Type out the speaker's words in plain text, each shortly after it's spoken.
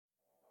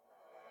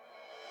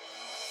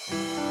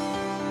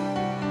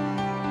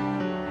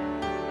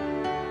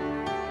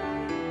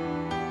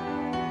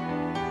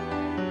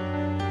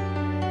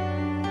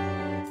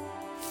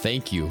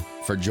Thank you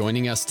for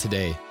joining us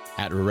today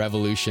at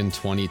Revolution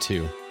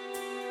 22.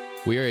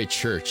 We are a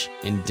church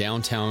in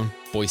downtown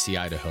Boise,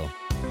 Idaho.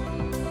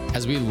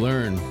 As we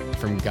learn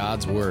from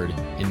God's Word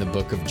in the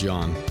book of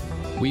John,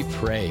 we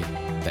pray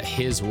that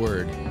His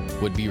Word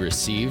would be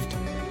received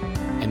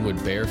and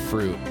would bear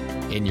fruit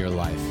in your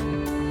life.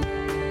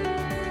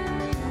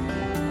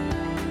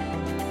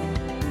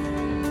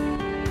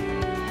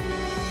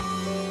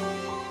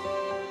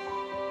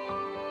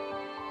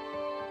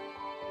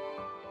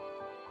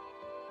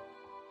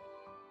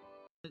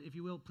 If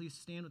you will, please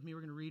stand with me.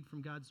 We're going to read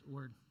from God's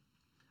Word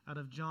out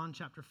of John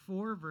chapter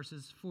 4,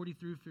 verses 40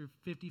 through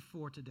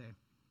 54 today.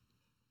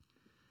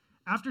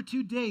 After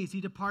 2 days,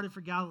 he departed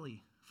for Galilee,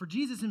 for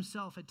Jesus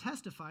himself had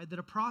testified that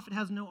a prophet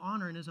has no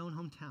honor in his own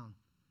hometown.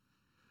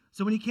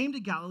 So when he came to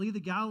Galilee, the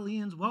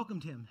Galileans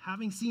welcomed him,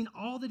 having seen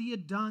all that he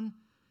had done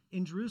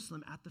in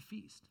Jerusalem at the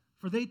feast,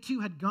 for they too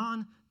had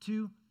gone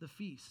to the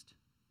feast.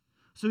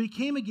 So he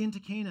came again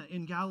to Cana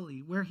in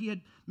Galilee, where he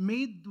had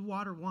made the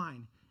water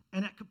wine.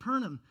 And at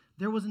Capernaum,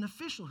 there was an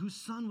official whose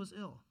son was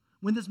ill.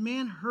 When this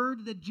man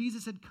heard that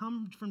Jesus had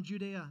come from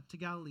Judea to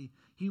Galilee,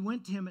 he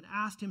went to him and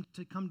asked him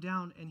to come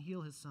down and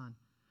heal his son,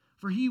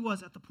 for he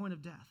was at the point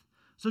of death.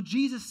 So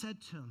Jesus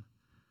said to him,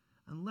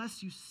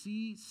 "Unless you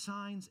see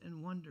signs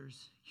and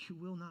wonders, you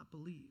will not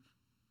believe."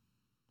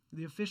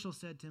 The official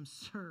said to him,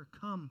 "Sir,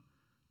 come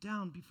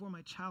down before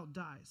my child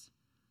dies."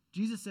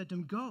 Jesus said to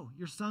him, "Go,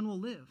 your son will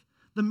live."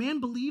 The man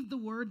believed the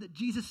word that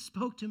Jesus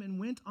spoke to him and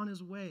went on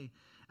his way.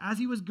 As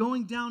he was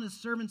going down, his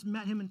servants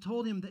met him and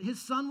told him that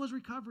his son was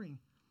recovering.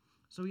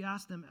 So he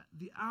asked them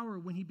the hour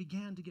when he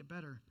began to get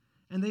better.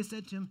 And they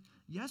said to him,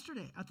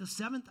 "Yesterday, at the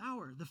 7th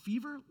hour, the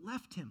fever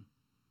left him."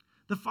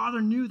 The father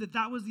knew that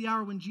that was the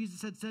hour when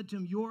Jesus had said to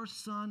him, "Your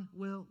son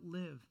will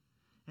live."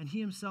 And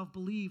he himself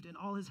believed, in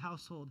all his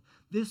household.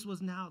 This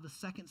was now the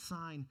second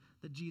sign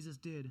that Jesus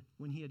did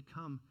when he had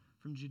come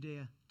from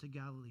Judea to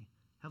Galilee.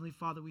 Heavenly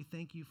Father, we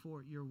thank you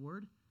for your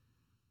word,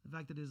 the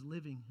fact that it is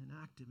living and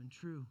active and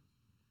true.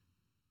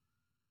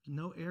 There's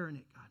no error in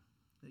it, God,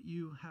 that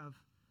you have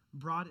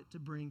brought it to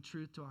bring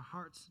truth to our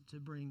hearts, to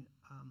bring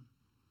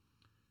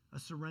a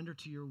surrender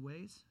to your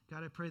ways.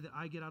 God, I pray that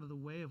I get out of the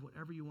way of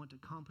whatever you want to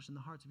accomplish in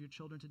the hearts of your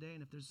children today.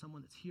 And if there's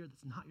someone that's here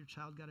that's not your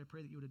child, God, I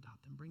pray that you would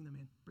adopt them, bring them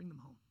in, bring them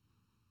home.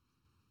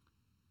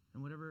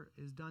 And whatever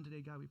is done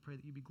today, God, we pray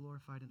that you be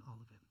glorified in all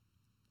of it.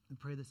 We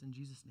pray this in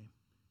Jesus' name.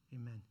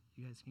 Amen.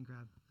 You guys can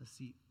grab a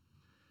seat.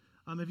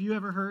 Have you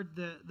ever heard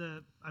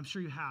I'm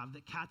sure you have,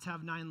 that cats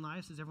have 9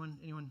 lives? Is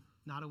anyone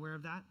not aware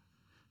of that?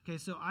 Okay,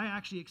 so I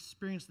actually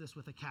experienced this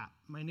with a cat.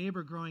 My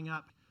neighbor growing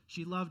up,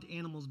 she loved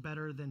animals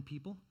better than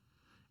people.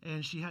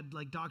 And she had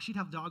dogs. She'd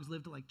have dogs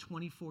live to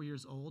 24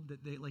 years old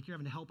that you're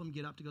having to help them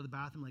get up to go to the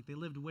bathroom. They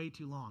lived way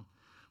too long.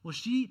 Well,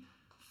 she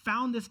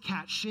found this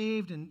cat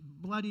shaved and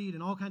bloodied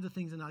and all kinds of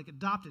things and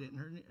adopted it.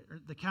 And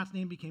the cat's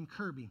name became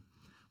Kirby.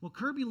 Well,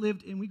 Kirby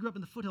lived, and we grew up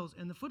in the foothills.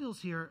 And the foothills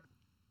here,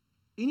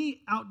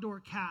 any outdoor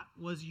cat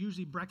was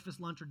usually breakfast,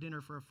 lunch, or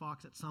dinner for a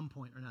fox at some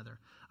point or another.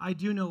 I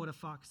do know what a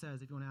fox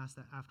says, if you want to ask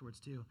that afterwards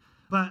too.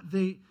 But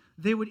they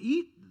would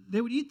eat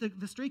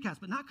the stray cats,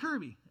 but not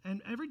Kirby.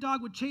 And every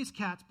dog would chase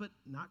cats, but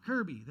not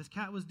Kirby. This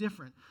cat was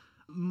different.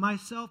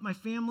 Myself, my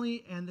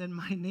family, and then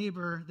my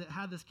neighbor that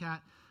had this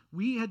cat,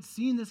 we had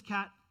seen this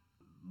cat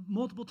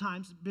multiple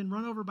times, been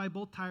run over by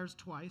both tires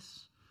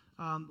twice.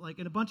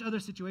 In a bunch of other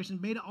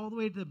situations, made it all the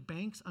way to the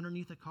banks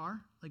underneath a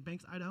car,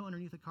 Banks, Idaho,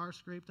 underneath a car,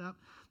 scraped up.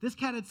 This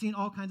cat had seen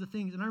all kinds of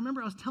things. And I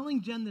remember I was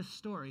telling Jen this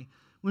story.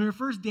 When we were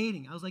first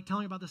dating, I was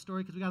telling her about this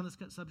story because we got on this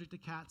subject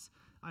of cats.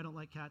 I don't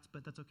like cats,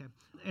 but that's okay.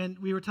 And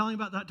we were talking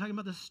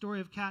about this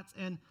story of cats.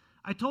 And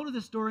I told her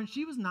this story, and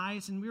she was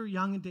nice, and we were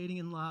young and dating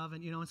in love,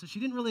 and so she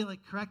didn't really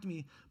correct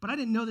me. But I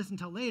didn't know this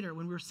until later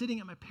when we were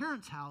sitting at my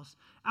parents' house,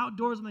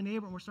 outdoors with my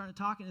neighbor, and we're starting to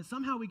talk, and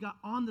somehow we got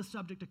on the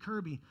subject of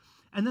Kirby.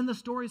 And then the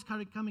stories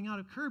started coming out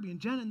of Kirby, and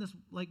Jen in this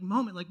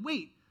moment,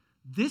 wait,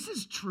 this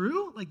is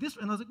true? This,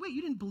 and I was like, wait,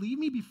 you didn't believe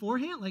me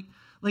beforehand?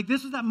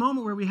 This was that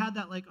moment where we had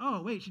that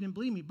oh, wait, she didn't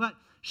believe me. But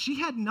she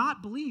had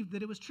not believed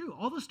that it was true.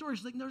 All the stories,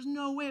 she's there's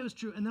no way it was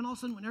true. And then all of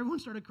a sudden, when everyone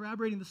started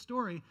corroborating the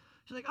story,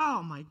 she's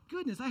oh my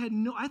goodness,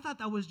 I thought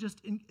that was just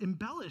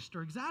embellished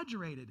or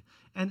exaggerated.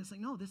 And it's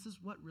no, this is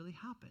what really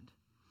happened.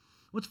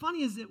 What's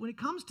funny is that when it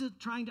comes to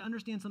trying to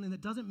understand something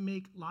that doesn't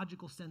make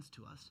logical sense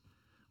to us,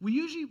 we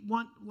usually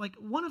want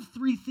one of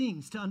 3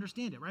 things to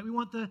understand it, right? We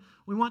want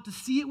to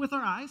see it with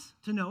our eyes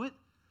to know it.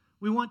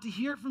 We want to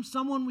hear it from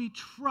someone we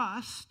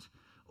trust,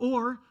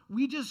 or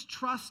we just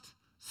trust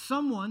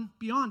someone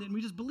beyond it and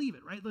we just believe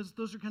it, right?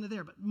 Those are kind of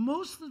there. But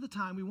most of the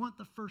time, we want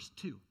the first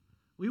 2.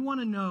 We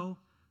want to know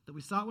that we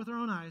saw it with our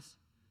own eyes.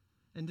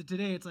 And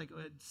today it's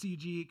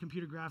CG,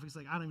 computer graphics,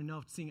 I don't even know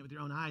if seeing it with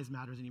your own eyes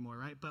matters anymore,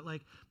 right? But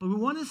we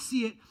want to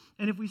see it,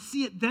 and if we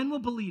see it, then we'll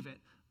believe it.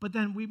 But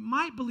then we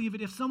might believe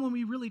it if someone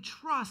we really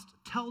trust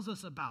tells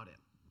us about it.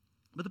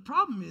 But the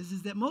problem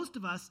is that most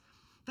of us,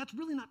 that's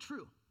really not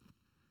true.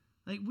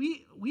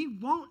 We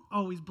won't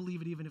always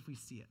believe it even if we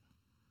see it.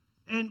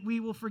 And we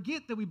will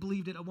forget that we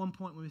believed it at one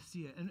point when we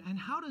see it. And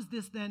how does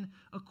this then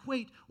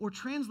equate or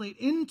translate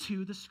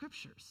into the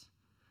Scriptures?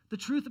 the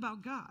truth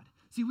about God.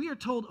 See, we are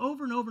told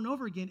over and over and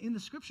over again in the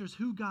scriptures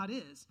who God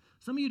is.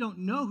 Some of you don't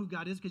know who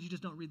God is because you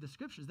just don't read the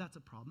scriptures. That's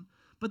a problem.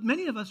 But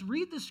many of us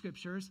read the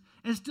scriptures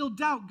and still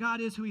doubt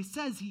God is who he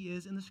says he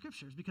is in the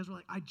scriptures because we're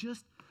like, I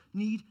just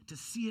need to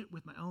see it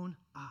with my own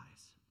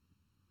eyes.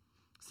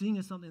 Seeing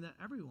is something that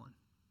everyone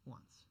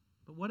wants.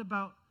 But what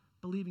about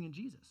believing in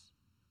Jesus?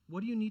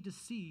 What do you need to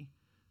see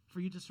for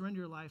you to surrender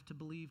your life to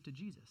believe to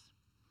Jesus?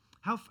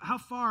 How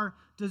far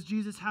does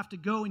Jesus have to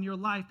go in your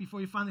life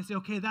before you finally say,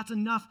 okay, that's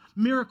enough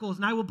miracles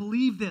and I will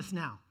believe this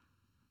now?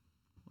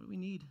 What do we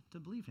need to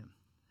believe him?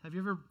 Have you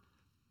ever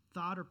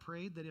thought or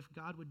prayed that if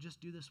God would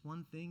just do this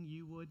one thing,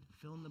 you would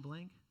fill in the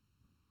blank?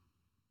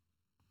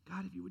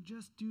 God, if you would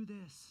just do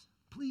this,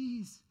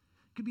 please.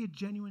 It could be a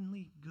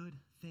genuinely good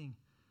thing.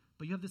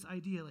 But you have this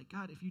idea like,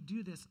 God, if you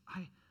do this,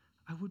 I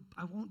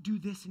won't do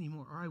this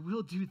anymore, or I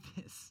will do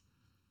this.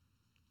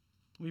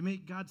 We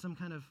make God some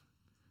kind of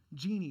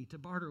genie to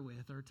barter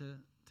with or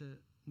to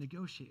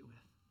negotiate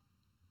with.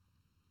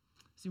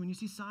 See, when you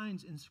see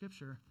signs in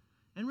Scripture,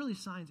 and really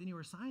signs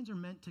anywhere, signs are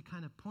meant to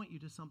kind of point you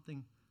to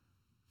something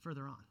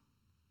further on.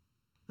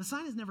 The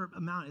sign is never a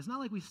mountain. It's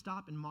not like we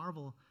stop and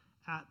marvel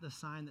at the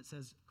sign that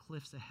says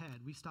cliffs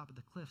ahead. We stop at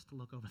the cliffs to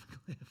look over the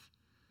cliff.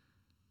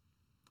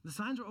 The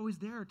signs are always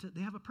there.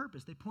 They have a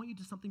purpose. They point you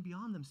to something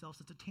beyond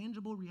themselves. It's a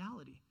tangible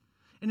reality.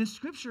 And in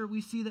Scripture,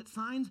 we see that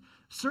signs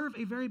serve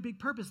a very big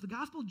purpose. The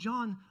Gospel of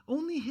John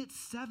only hits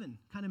 7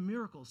 kind of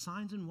miracles,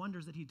 signs and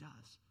wonders that he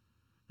does.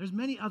 There's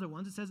many other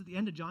ones. It says at the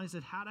end of John, he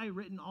said, had I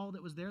written all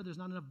that was there's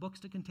not enough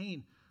books to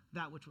contain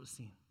that which was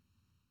seen.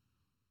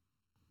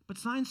 But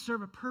signs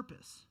serve a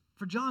purpose.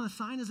 For John, a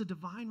sign is a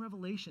divine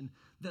revelation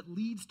that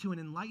leads to an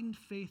enlightened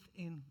faith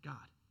in God.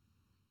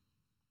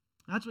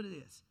 That's what it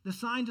is. The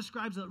sign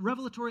describes a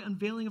revelatory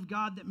unveiling of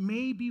God that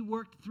may be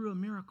worked through a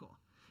miracle.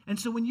 And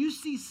so when you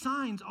see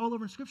signs all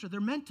over in Scripture,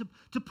 they're meant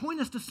to point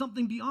us to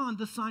something beyond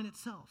the sign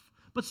itself.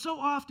 But so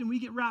often we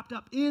get wrapped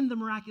up in the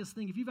miraculous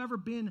thing. If you've ever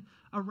been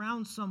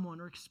around someone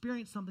or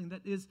experienced something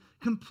that is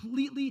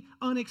completely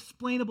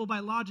unexplainable by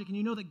logic and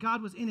you know that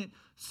God was in it,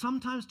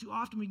 sometimes too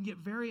often we can get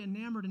very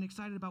enamored and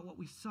excited about what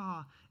we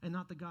saw and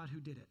not the God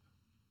who did it.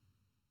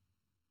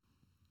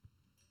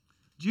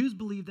 Jews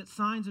believed that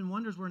signs and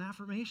wonders were an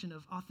affirmation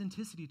of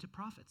authenticity to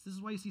prophets. This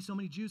is why you see so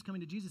many Jews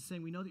coming to Jesus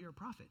saying, we know that you're a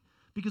prophet.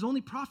 Because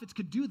only prophets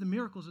could do the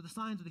miracles or the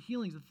signs or the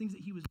healings, the things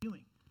that he was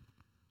doing.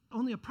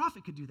 Only a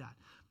prophet could do that.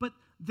 But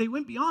they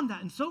went beyond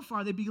that, and so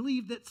far they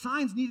believed that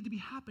signs needed to be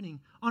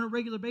happening on a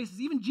regular basis.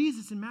 Even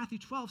Jesus in Matthew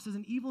 12 says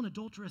an evil and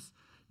adulterous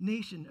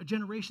nation, a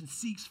generation,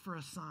 seeks for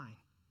a sign.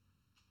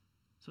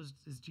 So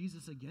is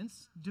Jesus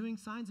against doing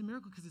signs and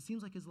miracles because it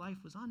seems like his life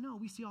was on? No,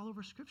 we see all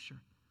over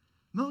Scripture.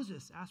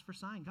 Moses asked for a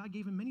sign. God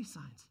gave him many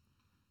signs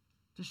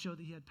to show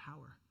that he had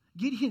power.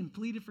 Gideon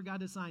pleaded for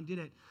God to sign, did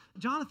it.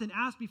 Jonathan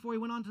asked before he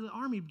went on to the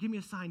army, give me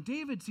a sign.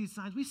 David sees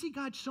signs. We see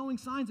God showing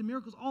signs and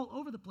miracles all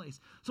over the place.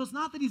 So it's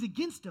not that he's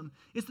against them.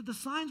 It's that the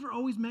signs were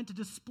always meant to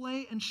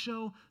display and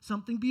show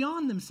something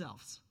beyond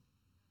themselves.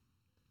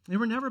 They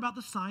were never about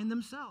the sign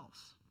themselves.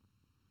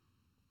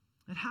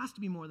 It has to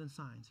be more than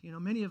signs. You know,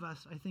 many of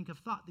us, I think, have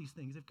thought these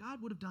things. If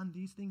God would have done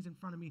these things in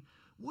front of me,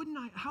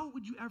 how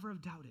would you ever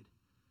have doubted?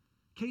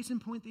 Case in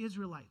point, the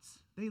Israelites.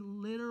 They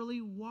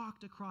literally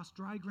walked across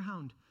dry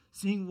ground,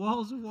 seeing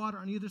walls of water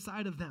on either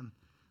side of them.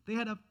 They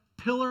had a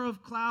pillar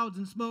of clouds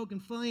and smoke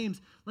and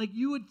flames. Like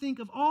you would think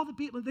of all the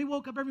people, they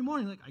woke up every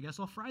morning like, I guess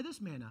I'll fry this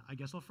manna. I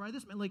guess I'll fry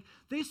this manna. Like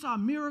they saw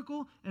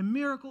miracle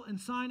and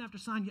sign after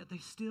sign, yet they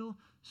still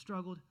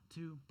struggled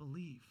to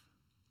believe.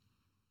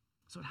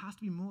 So it has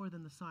to be more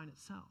than the sign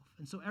itself.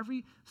 And so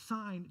every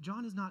sign,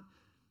 John is not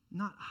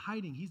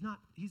hiding. He's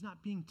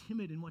not being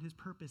timid in what his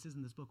purpose is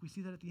in this book. We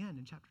see that at the end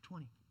in chapter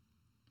 20.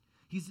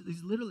 He's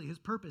literally, his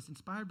purpose,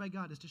 inspired by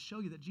God, is to show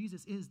you that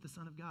Jesus is the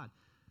Son of God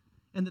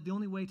and that the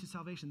only way to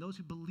salvation, those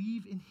who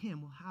believe in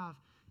him will have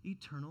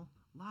eternal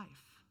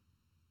life.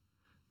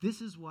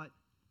 This is what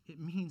it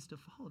means to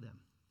follow them.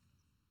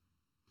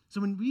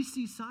 So when we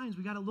see signs,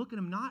 we got to look at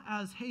them not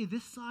as, hey,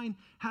 this sign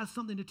has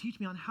something to teach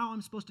me on how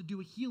I'm supposed to do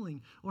a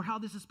healing or how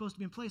this is supposed to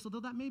be in place, although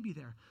that may be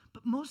there.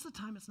 But most of the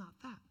time, it's not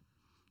that.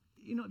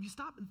 You know, if you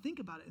stop and think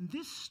about it, in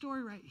this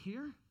story right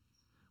here,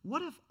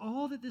 what if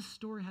all that this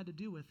story had to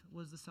do with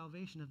was the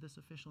salvation of this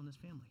official and his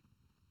family?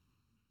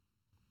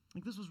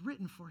 Like this was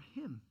written for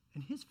him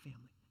and his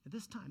family at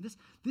this time,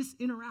 this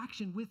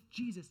interaction with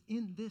Jesus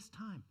in this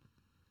time.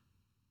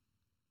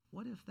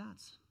 What if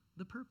that's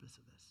the purpose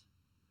of this?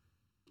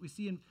 We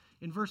see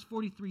in verse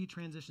 43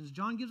 transitions.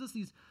 John gives us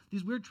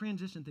these weird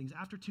transition things.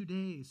 After 2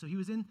 days, so he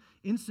was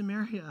in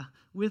Samaria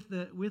with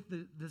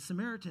the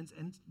Samaritans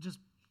and just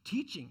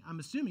teaching, I'm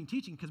assuming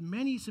teaching, because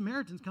many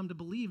Samaritans come to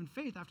believe in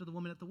faith after the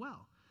woman at the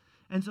well.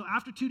 And so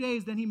after 2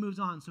 days, then he moves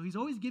on. So he's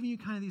always giving you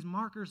kind of these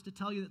markers to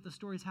tell you that the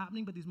story is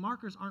happening, but these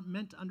markers aren't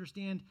meant to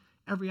understand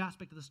every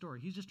aspect of the story.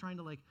 He's just trying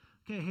to okay,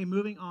 hey,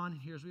 moving on, and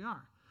here's we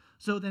are.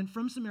 So then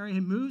from Samaria, he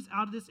moves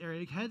out of this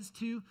area, heads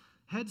to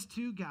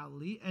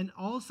Galilee, and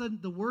all of a sudden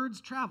the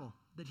words travel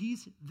that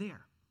he's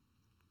there.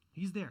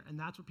 He's there, and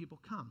that's where people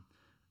come.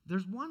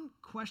 There's one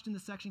question in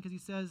this section because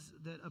he says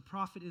that a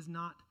prophet is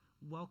not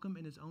welcome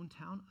in his own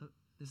town.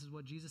 This is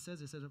what Jesus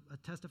says. It says,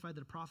 testified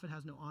that a prophet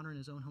has no honor in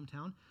his own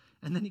hometown.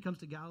 And then he comes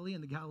to Galilee,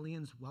 and the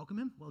Galileans welcome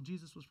him. Well,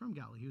 Jesus was from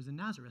Galilee. He was in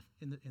Nazareth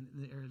in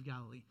the area of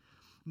Galilee.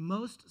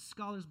 Most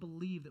scholars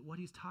believe that what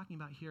he's talking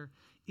about here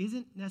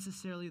isn't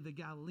necessarily the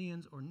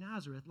Galileans or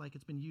Nazareth like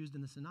it's been used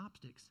in the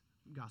Synoptics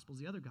Gospels,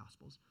 the other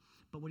Gospels.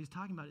 But what he's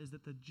talking about is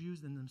that the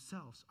Jews in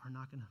themselves are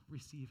not going to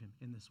receive him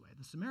in this way.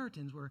 The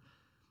Samaritans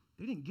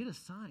they didn't get a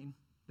sign.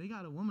 They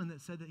got a woman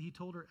that said that he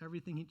told her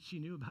everything she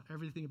knew about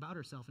everything about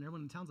herself, and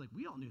everyone in the town's like,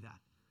 we all knew that.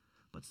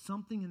 But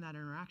something in that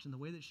interaction, the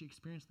way that she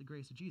experienced the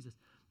grace of Jesus,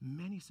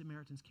 many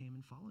Samaritans came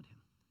and followed him.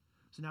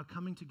 So now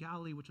coming to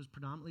Galilee, which was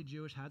predominantly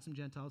Jewish, had some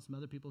Gentiles, some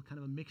other people, kind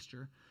of a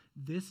mixture,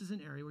 this is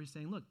an area where he's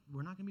saying, look,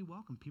 we're not going to be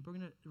welcome. People are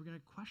going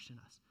to question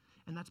us.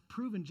 And that's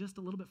proven just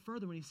a little bit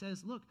further when he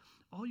says, look,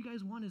 all you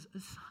guys want is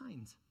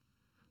signs.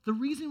 The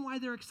reason why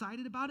they're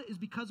excited about it is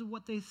because of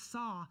what they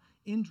saw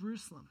in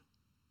Jerusalem.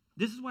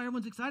 This is why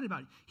everyone's excited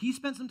about it. He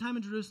spent some time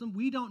in Jerusalem.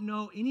 We don't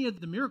know any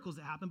of the miracles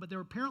that happened, but there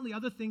were apparently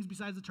other things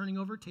besides the turning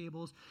over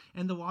tables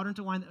and the water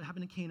into wine that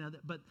happened in Cana.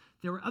 But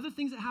there were other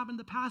things that happened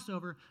at the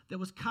Passover that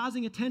was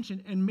causing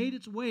attention and made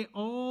its way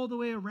all the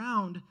way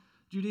around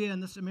Judea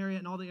and the Samaria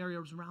and all the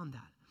areas around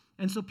that.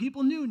 And so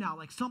people knew now,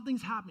 like,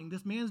 something's happening.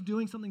 This man's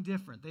doing something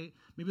different. Maybe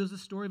it was the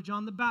story of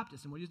John the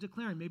Baptist and what he was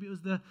declaring. Maybe it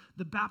was the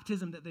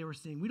baptism that they were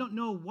seeing. We don't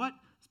know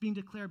what's being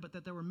declared, but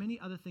that there were many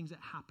other things that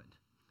happened.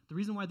 The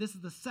reason why this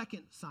is the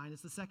second sign,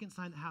 it's the second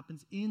sign that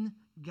happens in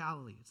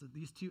Galilee. It's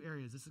these two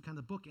areas. This is kind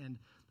of the bookend,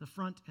 the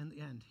front and the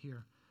end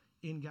here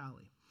in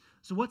Galilee.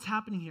 So what's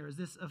happening here is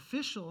this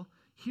official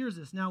hears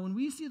this. Now, when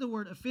we see the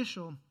word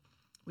official,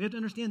 we have to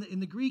understand that in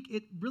the Greek,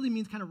 it really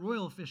means kind of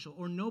royal official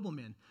or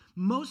nobleman.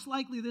 Most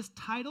likely this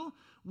title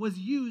was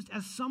used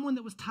as someone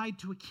that was tied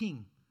to a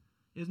king.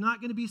 It's not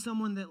going to be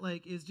someone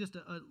that is just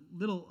a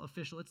little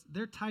official.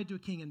 They're tied to a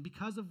king. And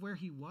because of where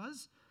he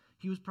was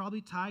probably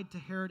tied to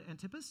Herod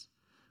Antipas,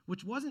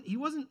 he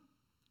wasn't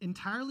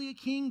entirely a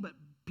king, but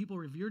people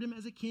revered him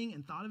as a king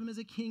and thought of him as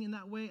a king in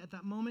that way at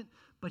that moment.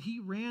 But he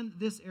ran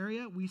this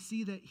area. We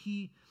see that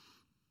he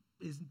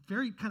is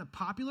very kind of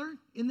popular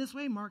in this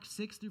way. Mark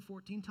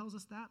 6-14 tells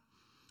us that.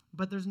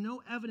 But there's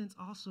no evidence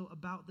also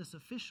about this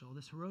official,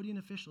 this Herodian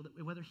official,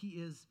 that whether he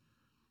is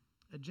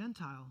a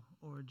Gentile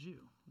or a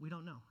Jew. We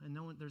don't know. And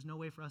there's no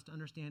way for us to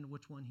understand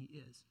which one he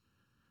is.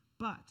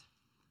 But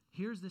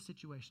here's the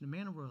situation. A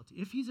man of royalty.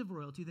 If he's of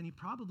royalty, then he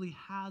probably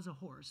has a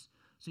horse.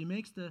 So he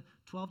makes the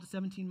 12 to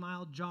 17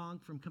 mile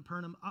jog from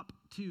Capernaum up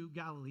to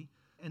Galilee.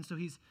 And so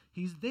he's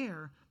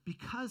there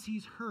because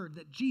he's heard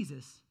that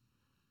Jesus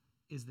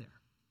is there.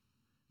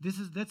 This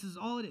is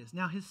all it is.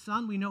 Now his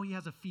son, we know he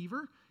has a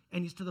fever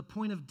and he's to the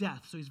point of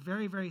death. So he's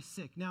very, very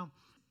sick. Now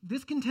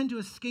this can tend to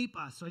escape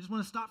us. So I just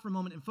want to stop for a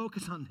moment and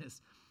focus on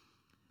this.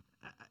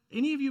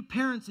 Any of you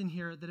parents in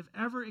here that have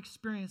ever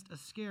experienced a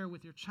scare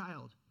with your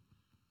child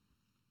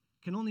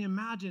can only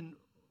imagine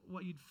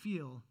what you'd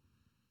feel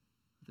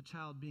the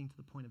child being to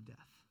the point of death.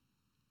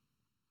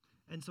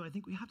 And so I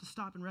think we have to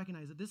stop and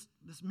recognize that this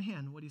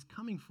man, what he's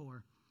coming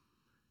for,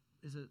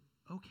 is an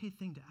okay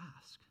thing to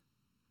ask.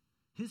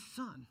 His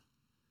son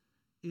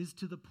is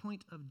to the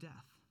point of death.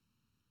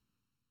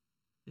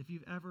 If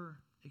you've ever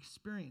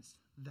experienced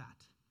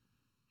that,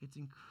 it's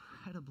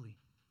incredibly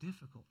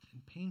difficult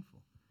and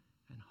painful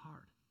and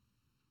hard.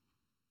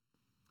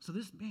 So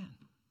this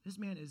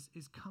man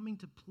is coming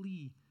to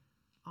plea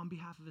on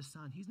behalf of his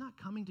son. He's not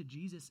coming to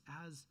Jesus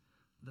as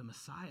the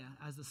Messiah,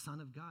 as the Son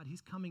of God.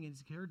 He's coming and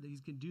he's heard that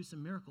he's going to do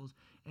some miracles,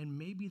 and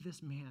maybe this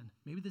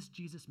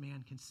Jesus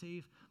man can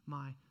save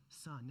my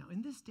son. Now,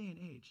 in this day and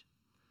age,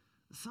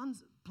 the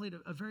son's played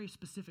a very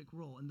specific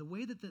role, and the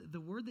way that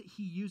the word that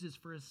he uses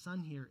for his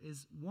son here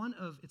is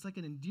it's like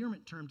an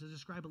endearment term to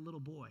describe a little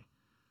boy.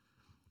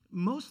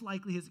 Most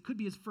likely, it could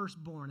be his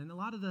firstborn, and a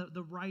lot of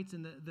the rights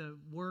and the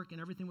work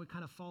and everything would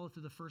kind of follow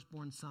through the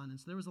firstborn son, and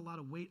so there was a lot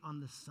of weight on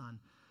this son.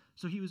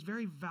 So he was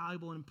very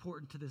valuable and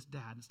important to this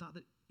dad. It's not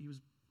that he was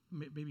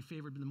maybe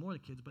favored than more of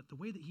the kids, but the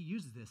way that he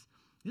uses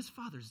this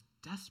father's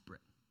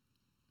desperate.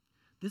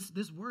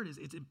 This word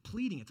it's a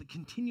pleading. It's a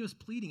continuous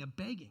pleading, a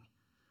begging.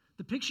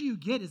 The picture you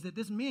get is that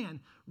this man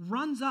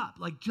runs up,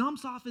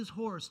 jumps off his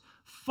horse,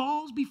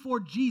 falls before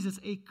Jesus,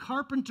 a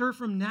carpenter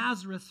from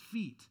Nazareth's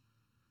feet,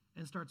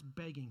 and starts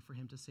begging for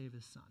him to save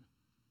his son.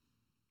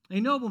 A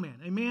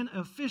nobleman, a man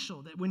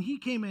official, that when he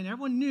came in,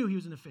 everyone knew he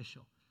was an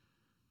official,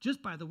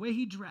 just by the way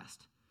he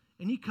dressed.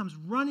 And he comes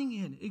running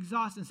in,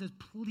 exhausted, and says,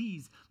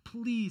 please,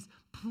 please,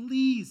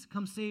 please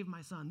come save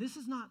my son. This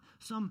is not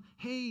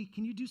hey,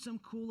 can you do some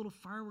cool little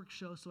fireworks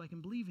show so I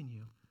can believe in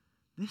you?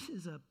 This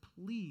is a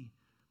plea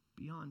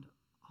beyond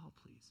all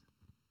pleas.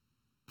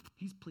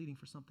 He's pleading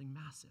for something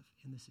massive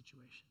in this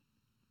situation.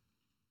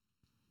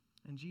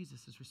 And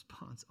Jesus'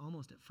 response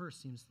almost at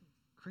first seems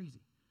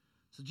crazy.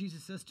 So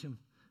Jesus says to him,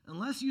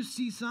 unless you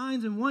see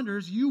signs and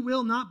wonders, you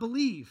will not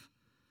believe.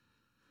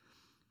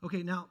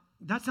 Okay, now,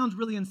 that sounds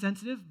really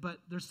insensitive, but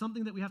there's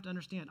something that we have to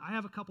understand. I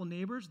have a couple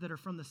neighbors that are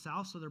from the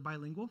South, so they're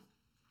bilingual.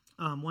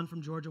 One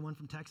from Georgia, one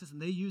from Texas,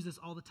 and they use this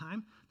all the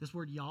time, this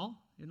word y'all.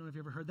 I don't know if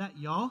you ever heard that,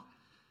 y'all.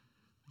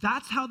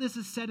 That's how this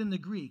is said in the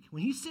Greek.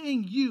 When he's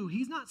saying you,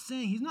 he's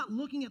not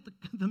looking at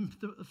the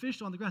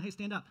official on the ground, hey,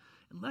 stand up,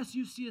 unless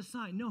you see a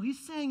sign. No, he's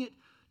saying it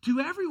to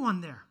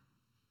everyone there.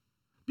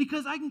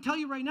 Because I can tell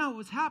you right now what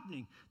was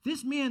happening.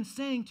 This man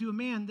saying to a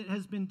man that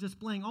has been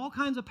displaying all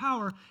kinds of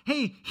power,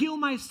 hey, heal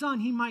my son,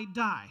 he might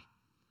die.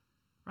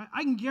 Right?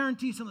 I can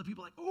guarantee some of the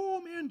people are like,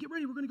 oh man, get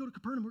ready, we're going to go to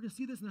Capernaum, we're going to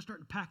see this, and they're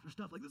starting to pack their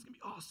stuff, like this is going to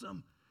be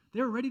awesome.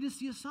 They're ready to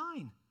see a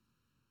sign.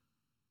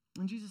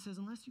 And Jesus says,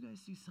 unless you guys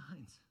see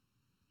signs,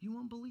 you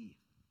won't believe.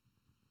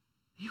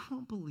 You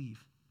won't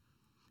believe.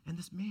 And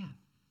this man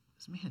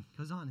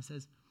goes on and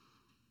says,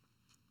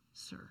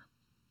 Sir,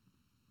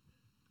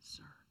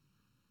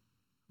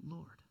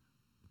 Lord,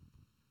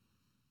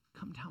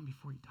 come down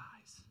before he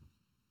dies.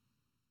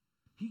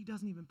 He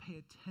doesn't even pay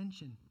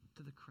attention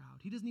to the crowd.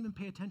 He doesn't even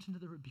pay attention to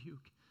the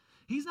rebuke.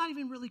 He's not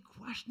even really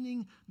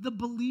questioning the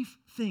belief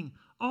thing.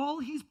 All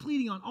he's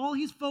pleading on, all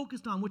he's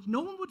focused on, which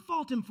no one would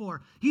fault him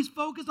for, he's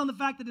focused on the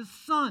fact that his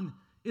son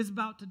is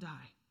about to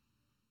die.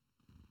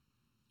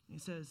 He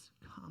says,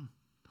 come,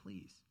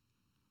 please.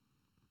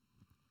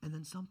 And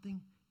then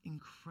something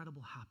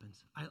incredible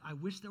happens. I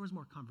wish there was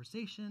more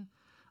conversation.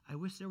 I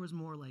wish there was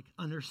more like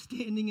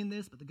understanding in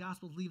this, but the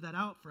Gospels leave that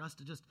out for us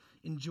to just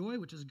enjoy,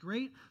 which is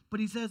great. But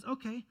he says,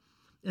 okay.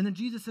 And then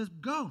Jesus says,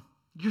 go,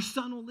 your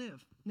son will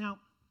live. Now,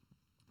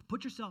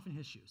 put yourself in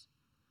his shoes.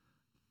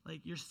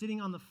 Like you're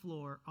sitting on the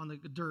floor, on the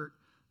dirt,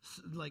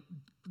 like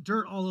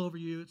dirt all over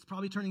you. It's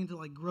probably turning into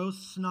like gross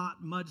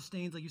snot mud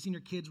stains. Like you've seen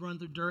your kids run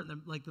through dirt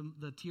and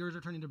the tears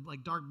are turning to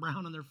like dark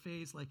brown on their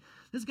face. Like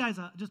this guy's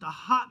just a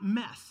hot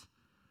mess,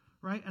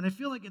 right? And I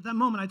feel like at that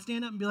moment I'd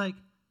stand up and be like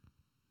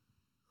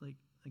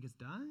it's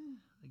done?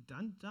 Like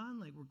done?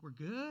 Like we're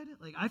good?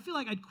 Like I feel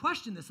like I'd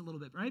question this a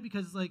little bit, right?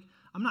 Because like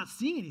I'm not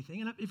seeing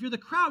anything. And if you're the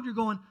crowd, you're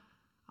going,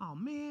 oh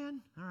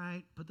man, all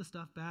right, put the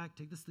stuff back,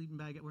 take the sleeping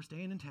bag. We're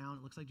staying in town.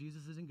 It looks like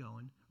Jesus isn't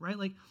going, right?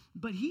 Like,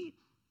 but he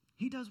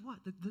does what?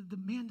 The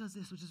man does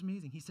this, which is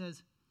amazing. He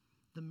says,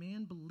 the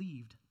man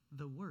believed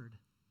the word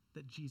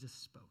that Jesus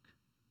spoke.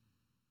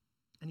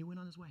 And he went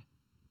on his way.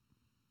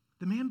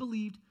 The man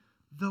believed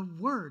the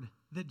word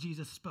that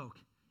Jesus spoke,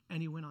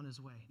 and he went on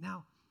his way.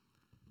 Now,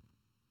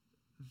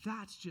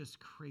 that's just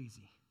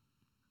crazy.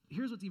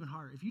 Here's what's even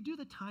harder. If you do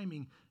the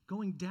timing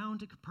going down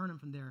to Capernaum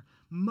from there,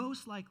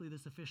 most likely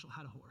this official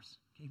had a horse.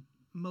 Okay?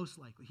 Most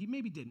likely. He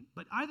maybe didn't.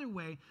 But either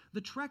way,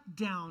 the trek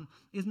down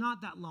is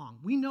not that long.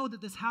 We know that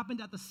this happened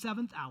at the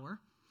 7th hour.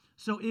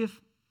 So if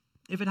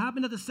it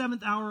happened at the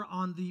 7th hour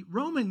on the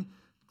Roman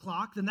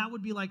clock, then that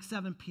would be like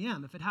 7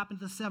 p.m. If it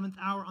happened at the 7th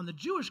hour on the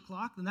Jewish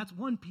clock, then that's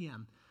 1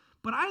 p.m.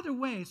 But either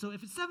way, so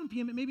if it's 7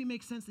 p.m., it maybe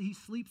makes sense that he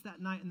sleeps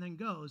that night and then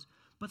goes.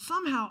 But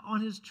somehow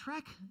on his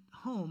trek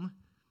home,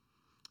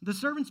 the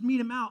servants meet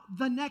him out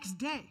the next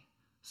day.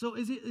 So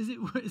is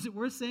it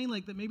worth saying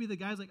like that maybe the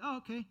guy's like, oh,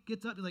 okay,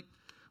 gets up, he's like,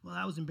 well,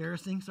 that was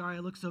embarrassing. Sorry, I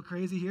look so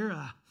crazy here.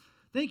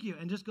 Thank you.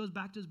 And just goes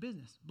back to his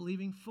business,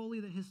 believing fully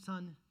that his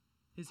son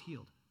is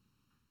healed.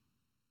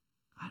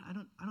 I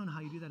don't know how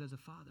you do that as a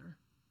father,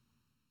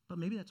 but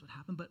maybe that's what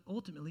happened. But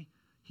ultimately,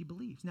 he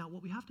believes. Now,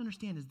 what we have to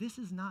understand is this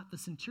is not the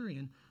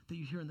centurion that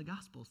you hear in the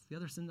Gospels, the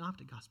other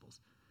synoptic Gospels.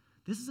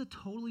 This is a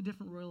totally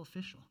different royal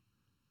official.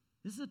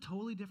 This is a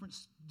totally different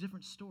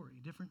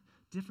story,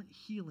 different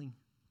healing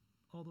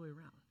all the way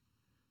around.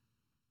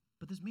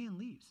 But this man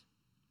leaves.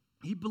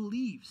 He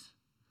believes.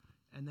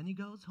 And then he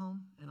goes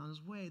home, and on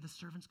his way, the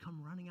servants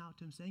come running out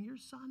to him saying, your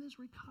son is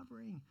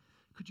recovering.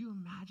 Could you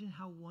imagine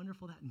how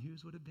wonderful that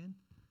news would have been?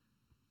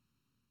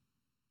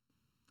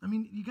 I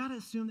mean, you got to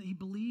assume that he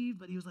believed,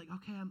 but he was like,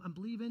 okay, I'm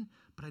believing,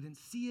 but I didn't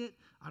see it.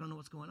 I don't know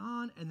what's going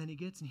on. And then he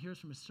gets and hears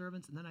from his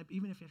servants. And then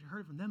even if you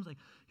heard from them, it's like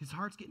his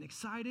heart's getting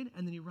excited.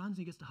 And then he runs and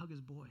he gets to hug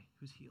his boy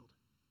who's healed.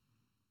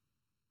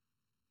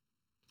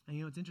 And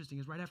you know what's interesting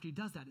is right after he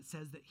does that, it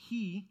says that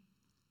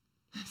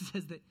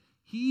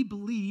he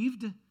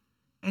believed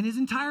and his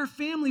entire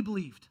family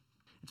believed.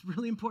 It's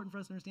really important for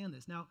us to understand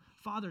this. Now,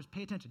 fathers,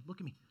 pay attention.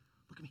 Look at me.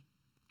 Okay?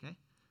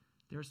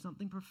 There is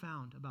something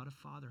profound about a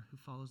father who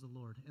follows the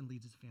Lord and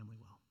leads his family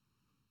well.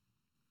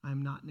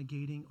 I'm not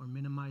negating or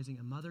minimizing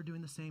a mother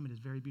doing the same. It is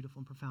very beautiful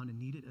and profound and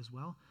needed as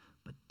well.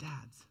 But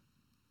dads,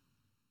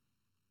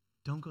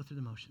 don't go through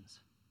the motions.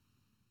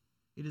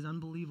 It is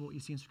unbelievable what you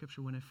see in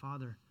Scripture when a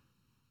father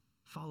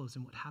follows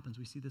and what happens.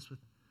 We see this with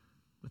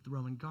the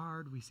Roman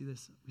guard. We see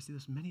this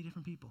with many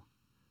different people.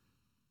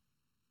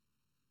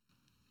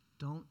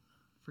 Don't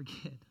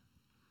forget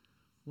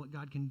what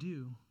God can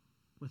do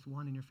with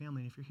one in your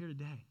family. And if you're here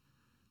today,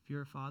 if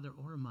you're a father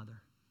or a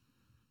mother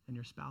and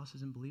your spouse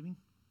isn't believing,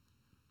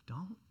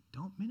 don't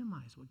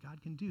minimize what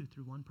God can do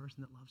through one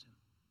person that loves him.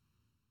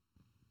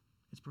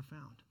 It's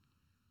profound.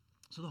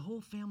 So the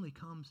whole family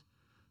comes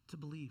to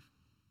believe.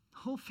 The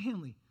whole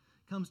family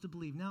comes to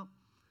believe. Now,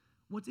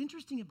 what's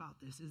interesting about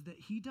this is that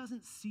he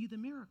doesn't see the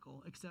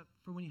miracle except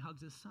for when he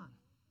hugs his son.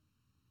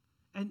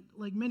 And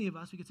like many of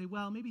us, we could say,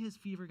 well, maybe his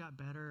fever got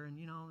better and,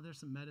 there's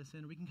some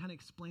medicine. We can kind of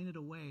explain it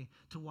away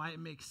to why it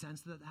makes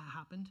sense that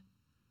happened.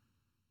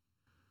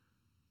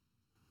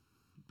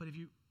 But if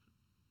you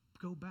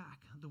go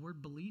back, the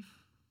word belief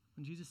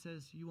when Jesus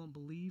says, you won't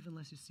believe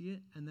unless you see it,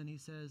 and then he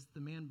says, the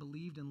man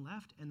believed and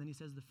left, and then he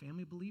says, the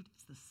family believed,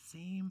 it's the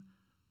same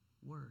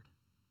word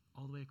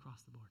all the way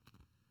across the board.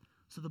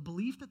 So the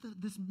belief that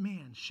this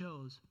man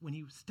shows when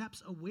he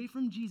steps away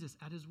from Jesus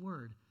at his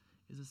word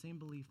is the same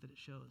belief that it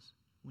shows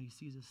when he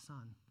sees his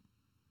son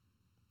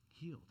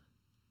healed.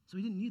 So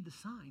he didn't need the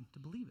sign to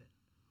believe it.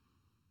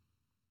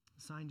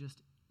 The sign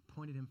just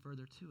pointed him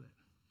further to it.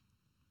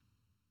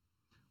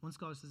 One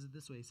scholar says it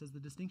this way. He says the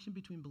distinction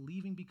between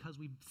believing because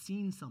we've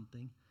seen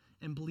something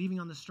and believing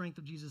on the strength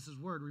of Jesus'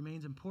 word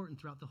remains important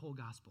throughout the whole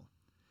gospel.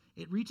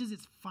 It reaches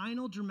its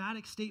final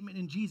dramatic statement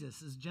in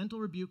Jesus' gentle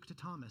rebuke to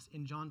Thomas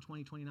in John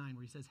 20:29,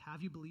 where he says,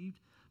 have you believed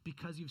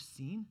because you've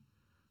seen?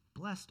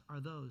 Blessed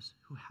are those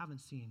who haven't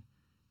seen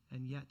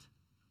and yet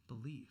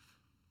believe.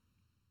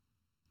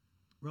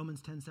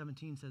 Romans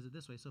 10:17 says it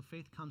this way. So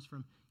faith comes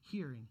from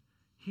hearing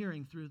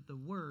through the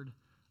word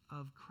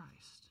of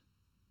Christ.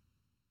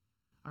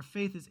 Our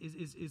faith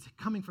is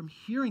coming from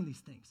hearing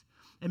these things.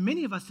 And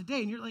many of us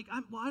today, and you're like,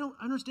 I don't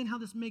understand how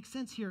this makes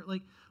sense here.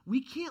 Like,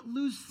 we can't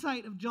lose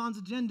sight of John's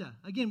agenda.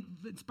 Again,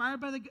 inspired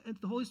by the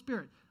Holy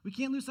Spirit, we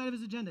can't lose sight of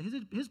his agenda.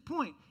 His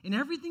point in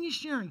everything he's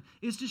sharing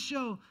is to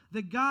show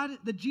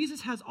that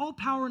Jesus has all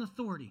power and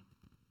authority.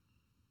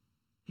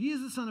 He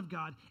is the Son of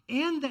God,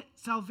 and that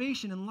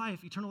salvation and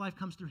life, eternal life,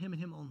 comes through him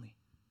and him only.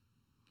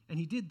 And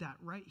he did that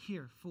right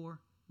here for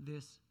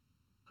this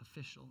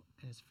official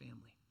and his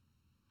family.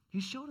 He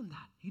showed him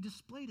that. He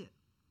displayed it.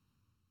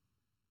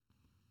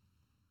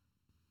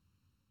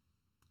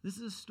 This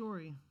is a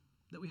story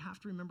that we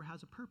have to remember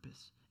has a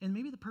purpose. And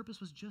maybe the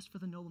purpose was just for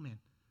the nobleman.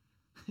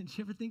 Did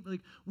you ever think,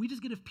 like, we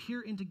just get to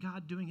peer into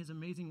God doing his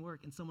amazing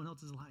work in someone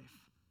else's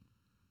life?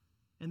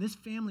 And this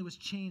family was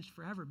changed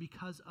forever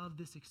because of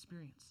this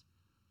experience.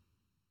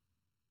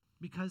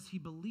 Because he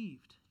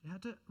believed. You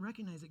have to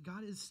recognize that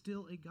God is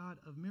still a God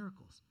of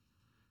miracles.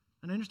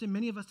 And I understand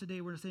many of us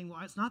today, we're saying,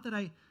 well, it's not that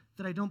I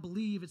don't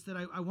believe, it's that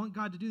I want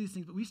God to do these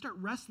things. But we start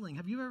wrestling.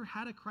 Have you ever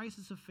had a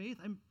crisis of faith?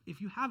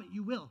 If you haven't,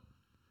 you will.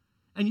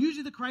 And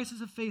usually the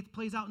crisis of faith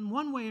plays out in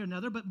one way or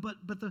another, but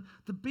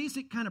the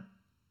basic kind of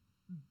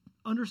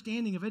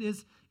understanding of it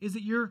is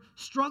that you're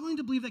struggling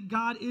to believe that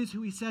God is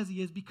who he says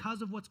he is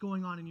because of what's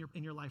going on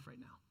in your life right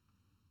now.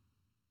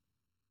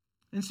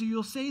 And so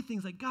you'll say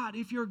things like, God,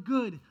 if you're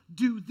good,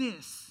 do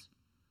this.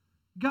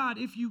 God,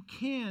 if you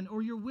can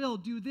or your will,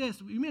 do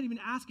this. You might even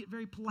ask it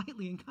very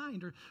politely and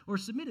kind or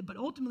submit it. But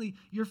ultimately,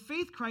 your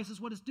faith crisis,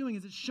 what it's doing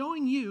is it's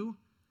showing you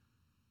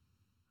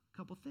a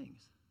couple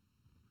things.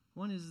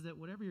 One is that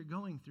whatever you're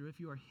going through, if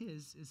you are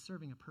his, is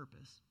serving a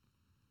purpose.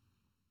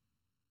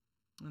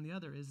 And the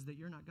other is that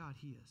you're not God,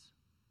 he is.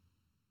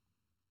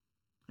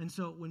 And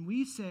so when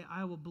we say,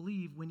 I will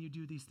believe when you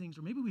do these things,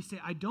 or maybe we say,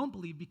 I don't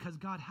believe because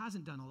God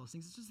hasn't done all those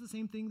things. It's just the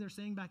same thing they're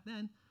saying back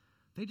then.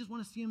 They just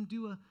want to see him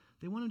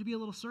they want him to be a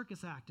little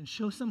circus act and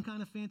show some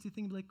kind of fancy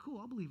thing, be like, cool,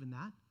 I'll believe in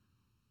that.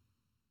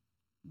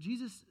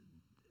 Jesus,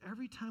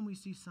 every time we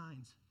see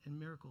signs and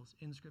miracles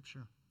in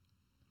Scripture,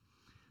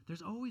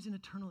 there's always an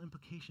eternal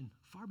implication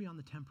far beyond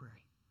the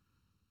temporary.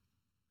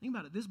 Think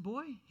about it. This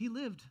boy, he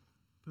lived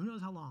who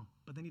knows how long,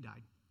 but then he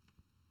died.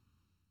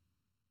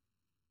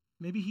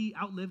 Maybe he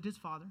outlived his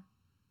father.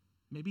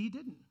 Maybe he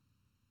didn't.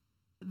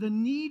 The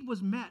need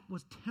was met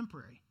was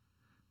temporary.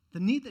 The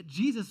need that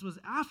Jesus was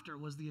after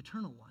was the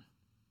eternal one.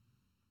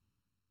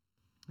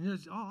 And he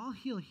goes, I'll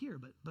heal here,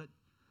 but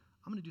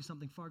I'm going to do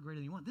something far greater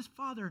than you want. This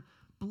father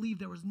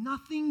believed there was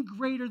nothing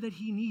greater that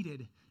he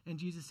needed. And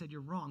Jesus said, you're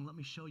wrong. Let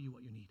me show you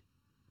what you need.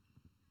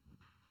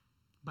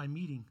 By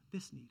meeting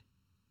this need.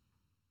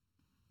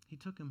 He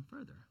took him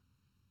further.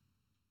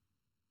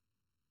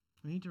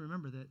 We need to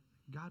remember that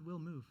God will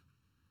move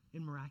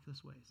in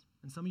miraculous ways.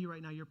 And some of you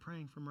right now, you're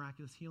praying for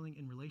miraculous healing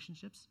in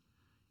relationships,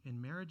 in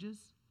marriages,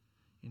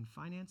 in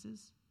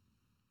finances,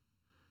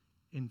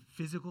 in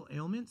physical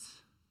ailments.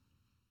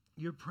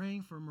 You're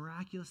praying for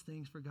miraculous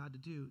things for God to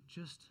do.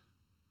 Just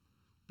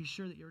be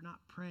sure that you're not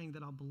praying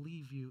that I'll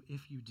believe you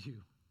if you do.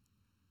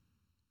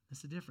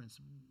 That's the difference.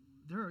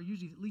 There are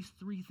usually at least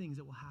 3 things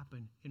that will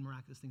happen in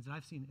miraculous things that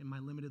I've seen in my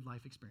limited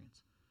life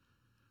experience.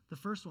 The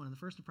first one, and the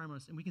first and primary,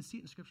 and we can see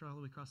it in Scripture all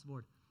the way across the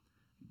board,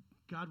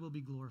 God will be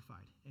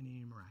glorified in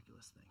any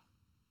miraculous thing.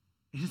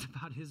 It is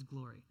about his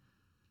glory.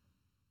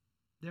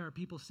 There are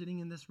people sitting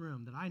in this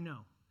room that I know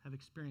have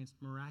experienced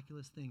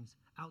miraculous things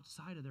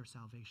outside of their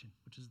salvation,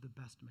 which is the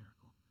best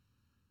miracle.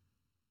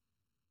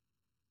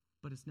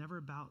 But it's never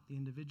about the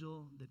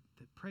individual that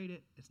prayed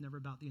it. It's never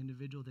about the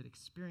individual that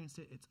experienced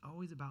it. It's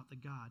always about the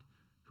God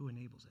who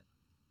enables it.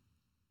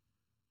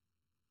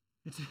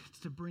 It's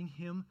to bring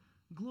him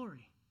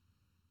glory.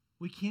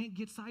 We can't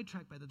get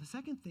sidetracked by that. The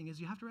second thing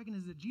is you have to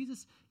recognize that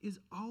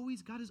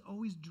God is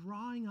always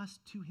drawing us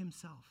to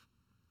himself.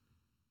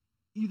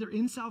 Either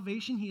in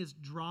salvation, he is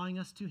drawing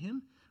us to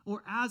him,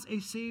 or as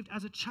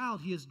a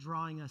child, he is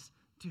drawing us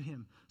to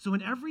him. So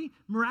in every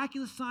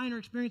miraculous sign or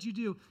experience you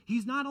do,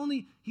 he's not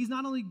only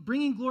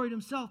bringing glory to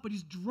himself, but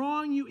he's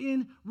drawing you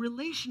in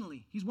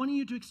relationally. He's wanting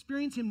you to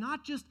experience him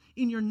not just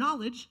in your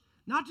knowledge,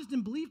 not just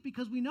in belief,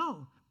 because we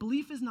know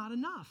belief is not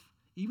enough.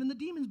 Even the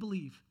demons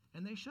believe,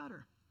 and they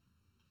shudder.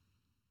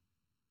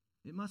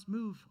 It must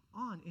move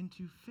on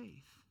into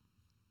faith.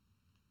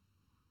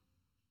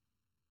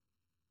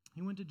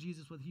 He went to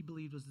Jesus with what he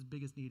believed was his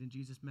biggest need, and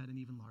Jesus met an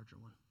even larger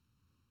one.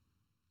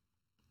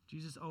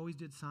 Jesus always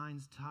did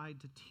signs tied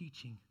to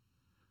teaching.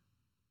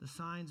 The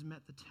signs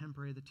met the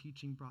temporary, the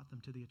teaching brought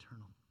them to the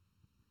eternal.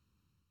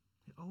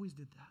 He always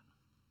did that.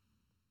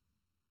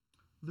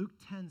 Luke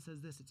 10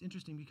 says this. It's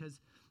interesting because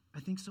I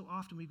think so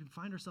often we can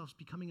find ourselves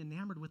becoming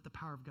enamored with the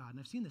power of God. And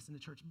I've seen this in the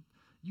church.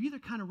 You either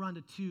kind of run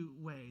to two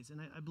ways,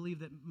 and I believe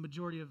that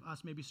majority of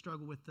us maybe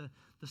struggle with the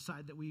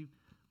side that we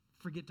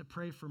forget to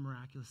pray for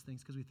miraculous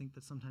things because we think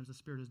that sometimes the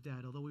Spirit is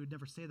dead, although we would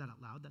never say that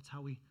out loud. That's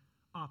how we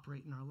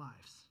operate in our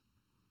lives.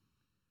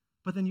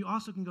 But then you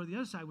also can go to the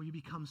other side where you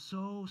become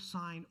so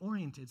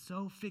sign-oriented,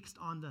 so fixed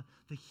on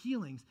the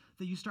healings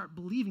that you start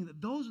believing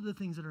that those are the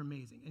things that are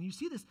amazing. And you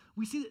see this,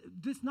 we see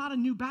this not a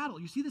new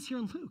battle. You see this here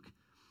in Luke.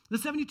 The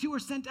 72 were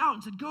sent out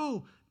and said,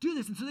 go, do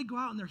this. And so they go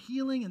out and they're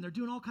healing and they're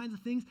doing all kinds of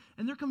things.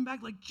 And they're coming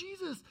back like,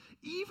 Jesus,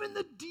 even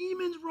the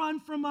demons run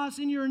from us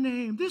in your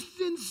name. This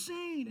is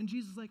insane. And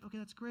Jesus is like, okay,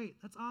 that's great.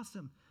 That's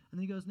awesome. And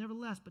then he goes,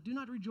 nevertheless, but do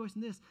not rejoice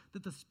in this,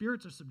 that the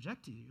spirits are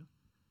subject to you.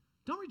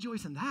 Don't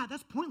rejoice in that.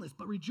 That's pointless.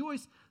 But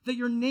rejoice that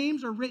your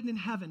names are written in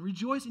heaven.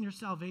 Rejoice in your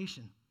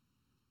salvation.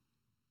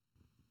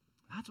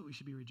 That's what we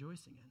should be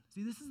rejoicing in.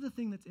 See, this is the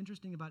thing that's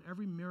interesting about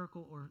every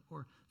miracle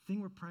or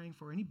thing we're praying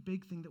for, any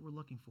big thing that we're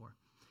looking for.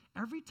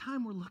 Every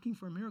time we're looking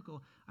for a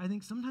miracle, I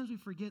think sometimes we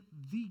forget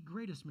the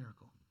greatest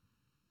miracle,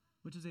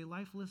 which is a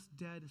lifeless,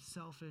 dead,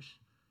 selfish,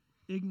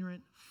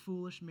 ignorant,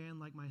 foolish man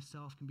like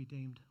myself can be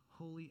deemed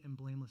holy and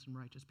blameless and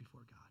righteous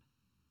before God.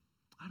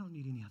 I don't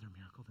need any other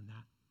miracle than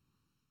that.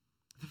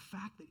 The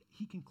fact that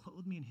he can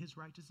clothe me in his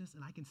righteousness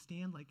and I can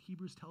stand, like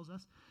Hebrews tells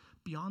us,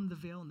 beyond the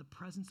veil in the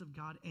presence of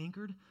God,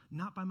 anchored,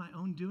 not by my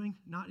own doing,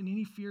 not in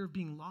any fear of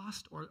being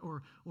lost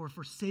or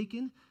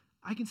forsaken.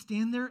 I can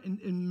stand there in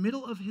the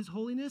middle of his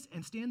holiness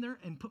and stand there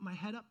and put my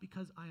head up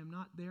because I am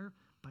not there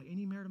by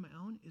any merit of my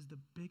own is the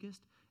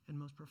biggest and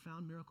most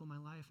profound miracle in my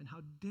life. And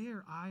how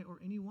dare I or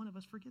any one of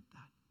us forget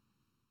that?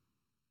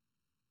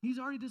 He's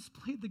already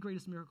displayed the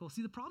greatest miracle.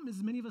 See, the problem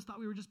is many of us thought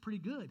we were just pretty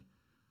good.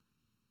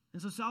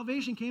 And so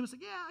salvation came. It's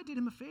like, yeah, I did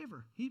him a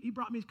favor. He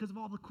brought me because of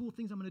all the cool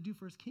things I'm going to do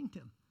for his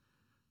kingdom.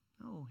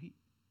 No,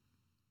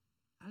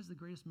 that is the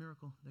greatest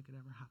miracle that could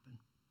ever happen.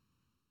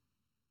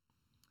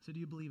 So do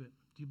you believe it?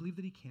 Do you believe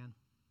that he can?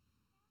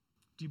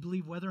 Do you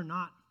believe whether or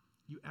not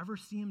you ever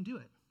see him do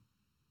it?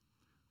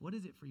 What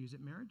is it for you? Is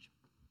it marriage?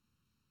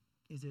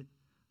 Is it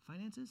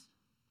finances?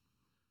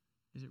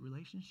 Is it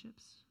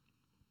relationships?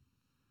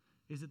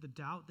 Is it the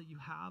doubt that you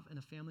have in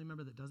a family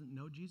member that doesn't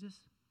know Jesus?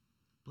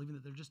 Believing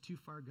that they're just too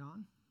far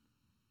gone?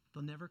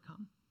 They'll never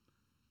come?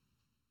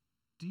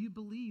 Do you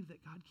believe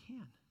that God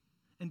can?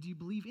 And do you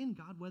believe in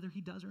God whether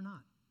he does or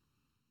not?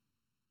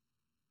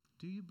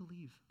 Do you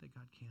believe that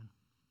God can?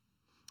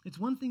 It's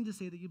one thing to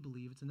say that you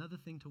believe. It's another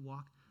thing to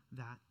walk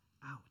that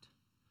out.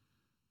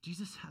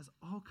 Jesus has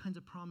all kinds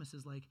of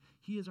promises like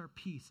he is our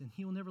peace and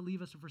he will never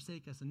leave us or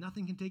forsake us and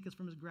nothing can take us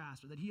from his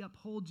grasp, or that he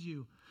upholds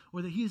you,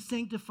 or that he is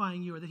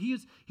sanctifying you, or that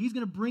he's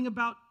going to bring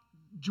about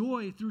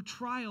joy through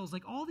trials,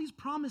 like all these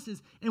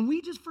promises, and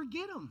we just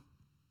forget them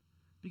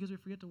because we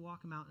forget to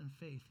walk them out in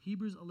faith.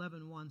 Hebrews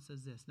 11:1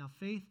 says this, now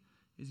faith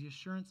is the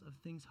assurance of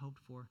things hoped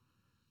for,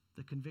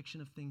 the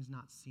conviction of things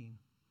not seen.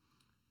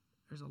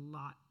 There's a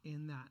lot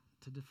in that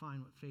to define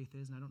what faith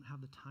is, and I don't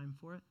have the time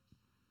for it.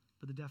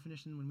 But the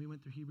definition when we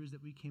went through Hebrews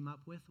that we came up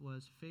with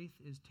was faith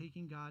is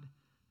taking God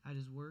at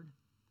his word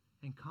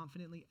and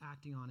confidently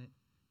acting on it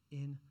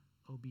in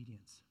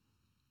obedience.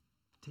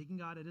 Taking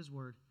God at his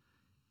word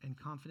and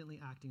confidently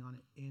acting on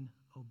it in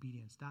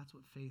obedience. That's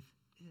what faith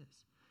is.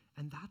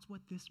 And that's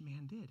what this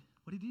man did.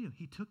 What did he do?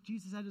 He took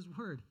Jesus at his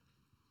word.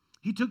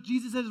 He took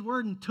Jesus at his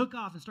word and took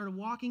off and started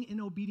walking in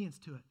obedience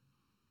to it.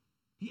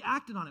 He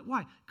acted on it.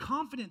 Why?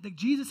 Confident that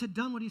Jesus had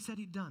done what he said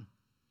he'd done.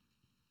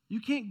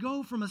 You can't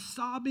go from a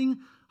sobbing,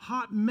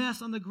 hot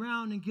mess on the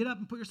ground and get up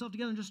and put yourself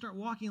together and just start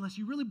walking unless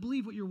you really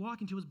believe what you're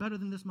walking to is better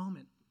than this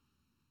moment.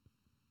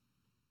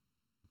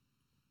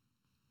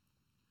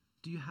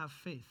 Do you have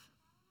faith?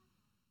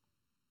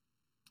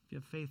 If you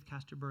have faith,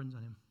 cast your burdens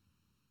on him.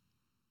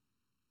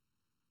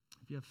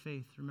 If you have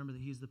faith, remember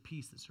that he is the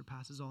peace that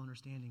surpasses all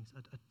understandings,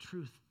 a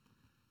truth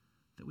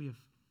that we have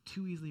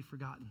too easily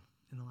forgotten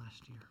in the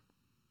last year.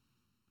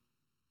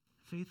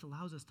 Faith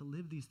allows us to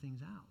live these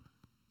things out.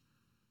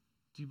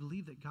 Do you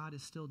believe that God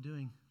is still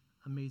doing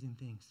amazing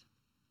things?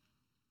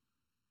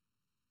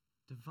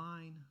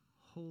 Divine,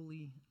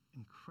 holy,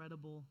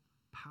 incredible,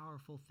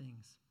 powerful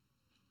things.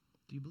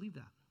 Do you believe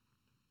that?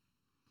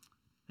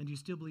 And do you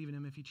still believe in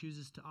him if he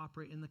chooses to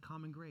operate in the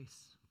common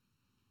grace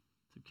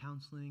through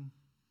counseling,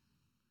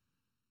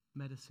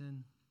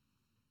 medicine?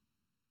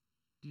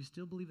 Do you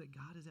still believe that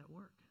God is at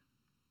work?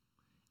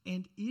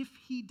 And if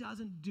he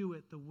doesn't do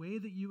it the way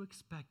that you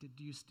expected,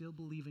 do you still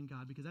believe in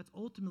God? Because that's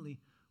ultimately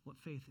what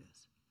faith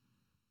is.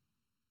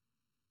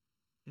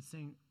 It's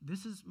saying,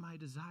 this is my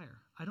desire.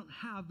 I don't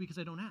have because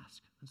I don't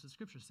ask. That's what the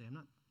scriptures say. I'm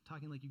not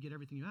talking like you get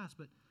everything you ask,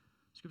 but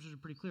Scriptures are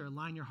pretty clear.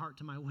 Align your heart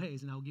to my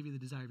ways, and I will give you the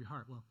desire of your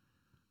heart. Well,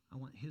 I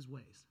want his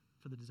ways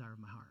for the desire of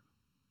my heart.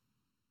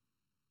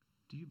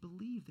 Do you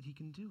believe that he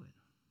can do it?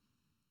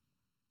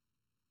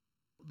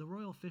 The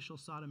royal official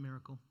sought a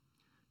miracle.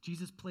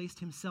 Jesus placed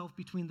himself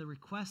between the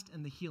request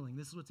and the healing.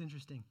 This is what's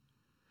interesting.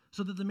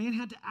 So that the man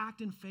had to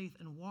act in faith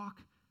and walk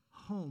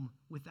home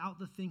without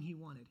the thing he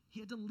wanted. He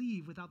had to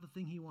leave without the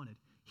thing he wanted.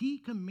 He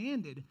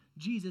commanded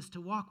Jesus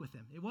to walk with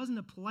him. It wasn't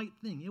a polite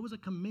thing. It was a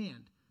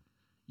command.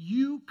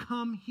 You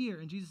come here.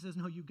 And Jesus says,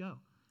 no, you go.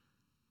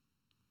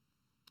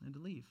 And to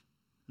leave.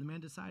 And the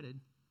man decided,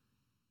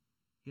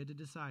 he had to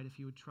decide if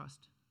he would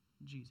trust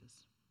Jesus.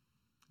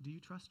 Do you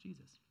trust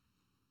Jesus?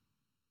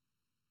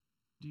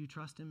 Do you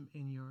trust him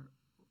in your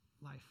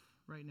life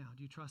right now?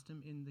 Do you trust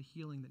him in the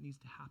healing that needs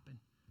to happen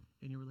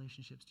in your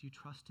relationships? Do you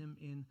trust him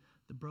in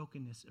the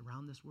brokenness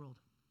around this world?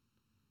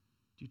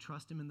 Do you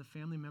trust him in the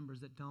family members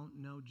that don't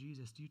know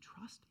Jesus? Do you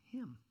trust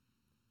him?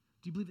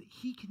 Do you believe that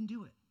he can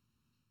do it?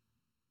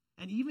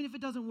 And even if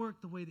it doesn't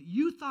work the way that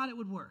you thought it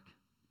would work,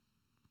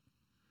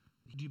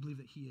 do you believe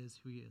that he is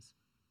who he is?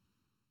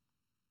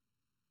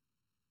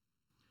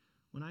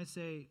 When I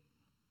say,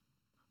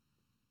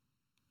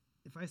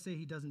 if I say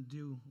he doesn't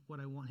do what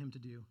I want him to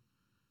do,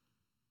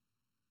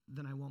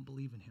 then I won't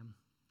believe in him.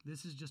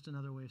 This is just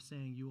another way of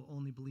saying you will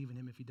only believe in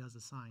him if he does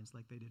the signs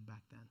like they did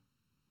back then.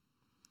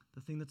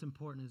 The thing that's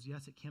important is,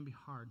 yes, it can be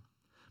hard,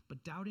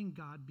 but doubting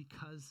God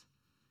because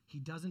he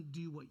doesn't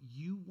do what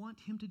you want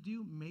him to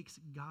do makes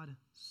God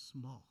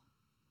small.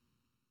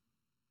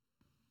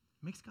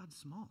 Makes God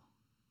small.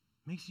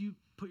 Makes you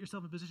put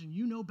yourself in a position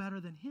you know better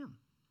than him.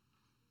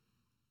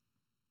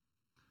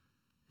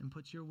 And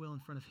puts your will in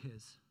front of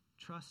his.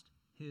 Trust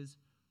his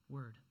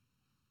word.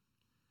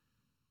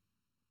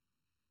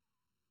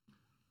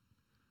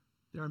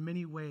 There are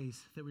many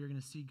ways that we are going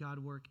to see God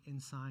work in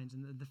signs.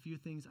 And the few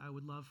things I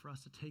would love for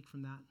us to take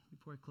from that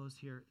before I close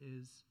here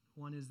is,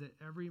 one is that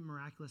every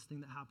miraculous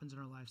thing that happens in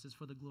our lives is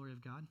for the glory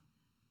of God,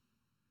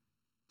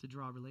 to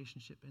draw a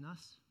relationship in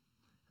us.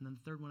 And then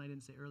the third one I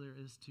didn't say earlier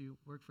is to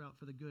work out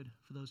for the good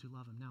for those who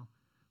love him. Now,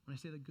 when I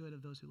say the good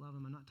of those who love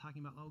him, I'm not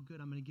talking about, oh,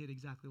 good, I'm going to get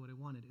exactly what I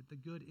wanted. The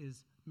good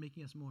is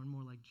making us more and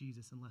more like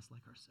Jesus and less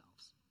like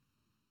ourselves.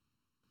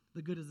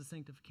 The good is the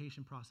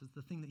sanctification process,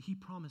 the thing that he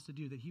promised to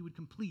do, that he would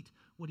complete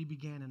what he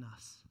began in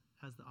us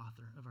as the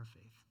author of our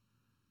faith.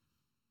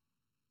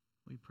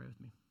 Will you pray with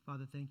me?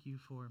 Father, thank you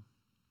for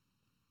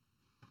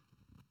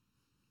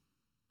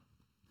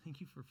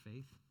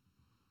faith.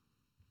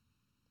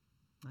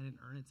 I didn't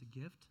earn it. It's a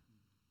gift.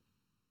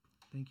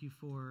 Thank you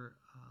for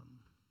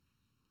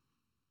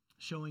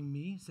showing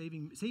me,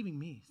 saving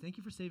me. Thank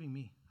you for saving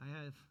me. I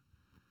have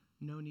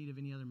no need of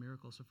any other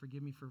miracle, so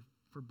forgive me for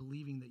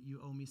believing that you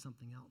owe me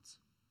something else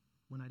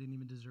when I didn't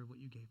even deserve what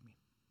you gave me.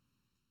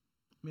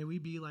 May we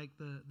be like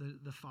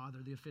the Father,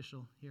 the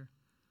official here,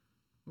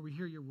 where we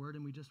hear your word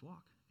and we just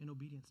walk in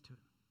obedience to it.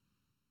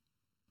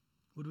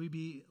 Would we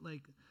be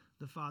like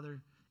the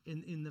Father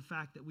in the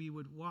fact that we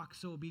would walk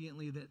so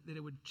obediently that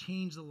it would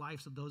change the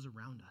lives of those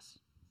around us?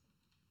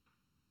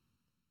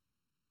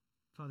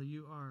 Father,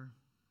 you are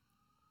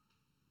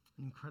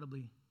an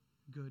incredibly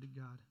good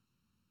God,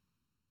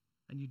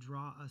 and you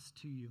draw us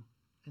to you.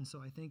 And so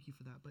I thank you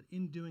for that. But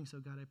in doing so,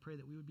 God, I pray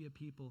that we would be a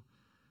people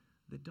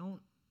that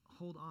don't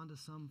hold on to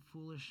some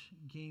foolish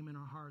game in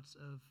our hearts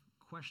of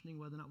questioning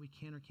whether or not we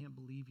can or can't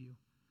believe you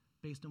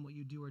based on what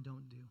you do or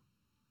don't do,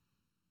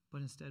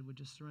 but instead would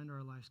just surrender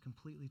our lives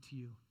completely to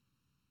you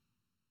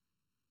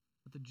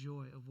with the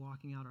joy of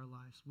walking out our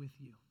lives with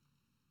you.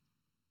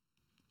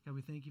 God,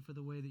 we thank you for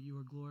the way that you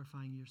are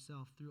glorifying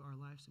yourself through our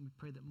lives, and we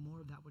pray that more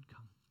of that would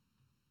come.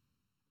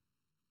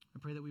 I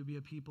pray that we would be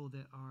a people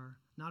that are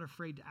not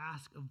afraid to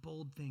ask of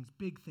bold things,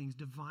 big things,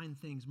 divine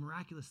things,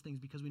 miraculous things,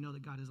 because we know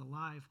that God is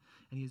alive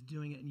and he is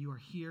doing it and you are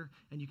here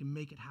and you can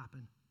make it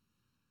happen.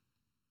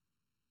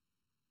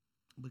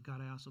 But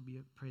God, I also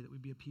pray that we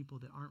be a people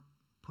that aren't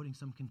putting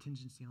some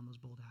contingency on those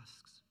bold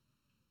asks,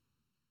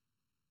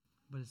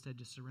 but instead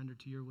just surrender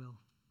to your will.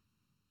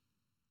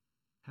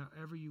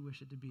 However you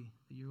wish it to be,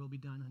 that your will be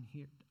done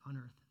on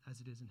earth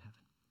as it is in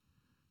heaven.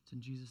 It's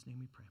in Jesus' name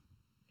we pray.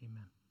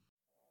 Amen.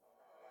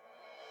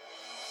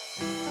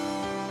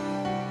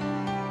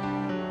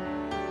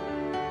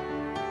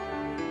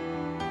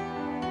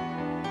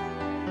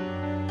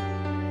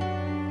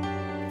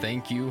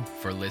 Thank you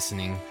for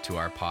listening to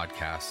our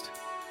podcast.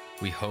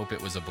 We hope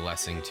it was a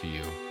blessing to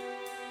you.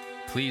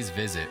 Please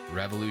visit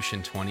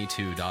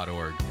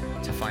revolution22.org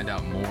to find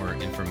out more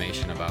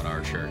information about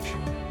our church.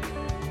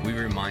 We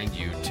remind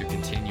you to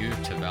continue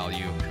to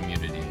value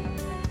community.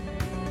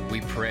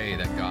 We pray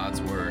that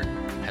God's word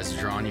has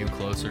drawn you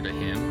closer to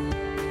him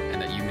and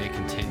that you may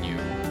continue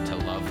to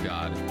love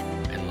God